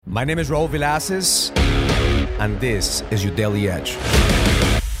My name is Raul Villacis, and this is your Daily Edge.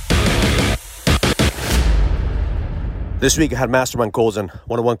 This week I had mastermind calls and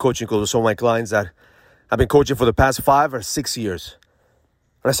one-on-one coaching calls with some of my clients that I've been coaching for the past 5 or 6 years.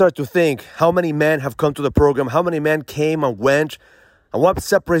 And I started to think, how many men have come to the program? How many men came and went? And what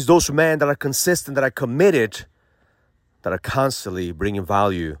separates those men that are consistent, that are committed, that are constantly bringing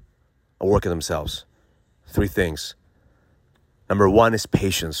value and working themselves? 3 things. Number 1 is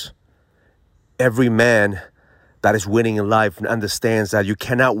patience. Every man that is winning in life understands that you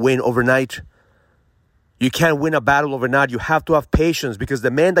cannot win overnight. You can't win a battle overnight. You have to have patience because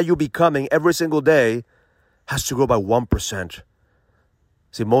the man that you're becoming every single day has to grow by 1%.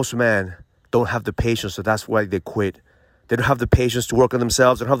 See, most men don't have the patience, so that's why they quit. They don't have the patience to work on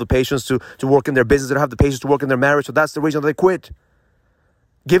themselves. They don't have the patience to work in their business. They don't have the patience to work in their marriage, so that's the reason they quit.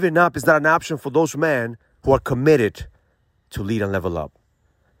 Giving up is not an option for those men who are committed to lead and level up.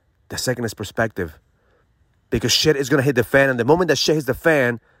 The second is perspective. Because shit is going to hit the fan, and the moment that shit hits the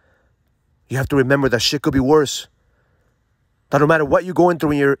fan, you have to remember that shit could be worse. That no matter what you're going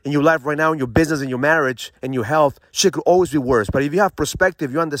through in your life right now, in your business, in your marriage, in your health, shit could always be worse. But if you have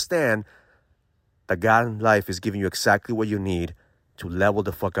perspective, you understand that God in life is giving you exactly what you need to level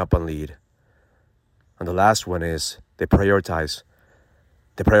the fuck up and lead. And the last one is they prioritize.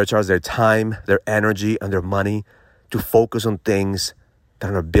 They prioritize their time, their energy, and their money to focus on things that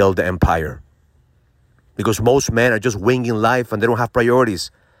are going to build the empire. Because most men are just winging life and they don't have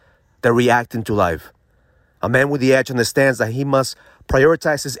priorities. They're reacting to life. A man with the edge understands that he must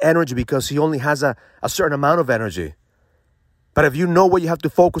prioritize his energy because he only has a certain amount of energy. But if you know what you have to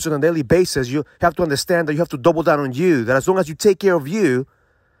focus on a daily basis, you have to understand that you have to double down on you. That as long as you take care of you,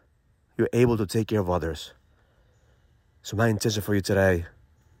 you're able to take care of others. So my intention for you today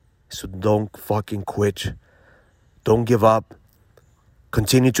is to don't fucking quit. Don't give up.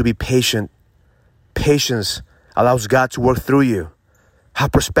 Continue to be patient. Patience allows God to work through you.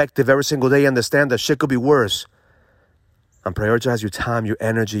 Have perspective every single day. Understand that shit could be worse. And prioritize your time, your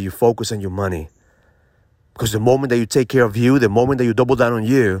energy, your focus, and your money. Because the moment that you take care of you, the moment that you double down on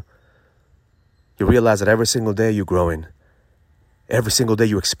you, you realize that every single day you're growing. Every single day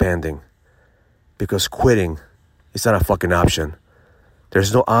you're expanding. Because quitting is not a fucking option.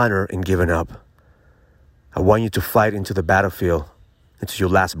 There's no honor in giving up. I want you to fight into the battlefield, into your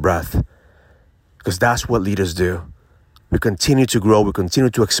last breath. Because that's what leaders do. We continue to grow, we continue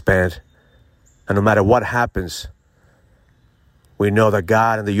to expand. And no matter what happens, we know that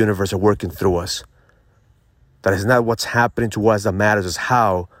God and the universe are working through us. That is not what's happening to us that matters, it's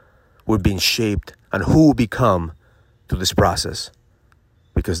how we're being shaped and who we become through this process.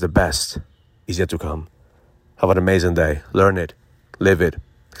 Because the best is yet to come. Have an amazing day. Learn it, live it,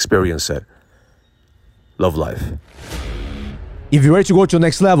 experience it. Love life. If you're ready to go to the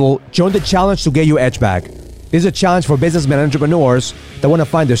next level, join the challenge to get your edge back. This is a challenge for businessmen and entrepreneurs that want to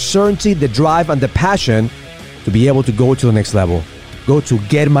find the certainty, the drive, and the passion to be able to go to the next level. Go to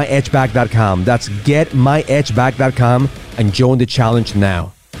getmyedgeback.com. That's getmyedgeback.com and join the challenge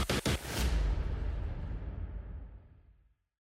now.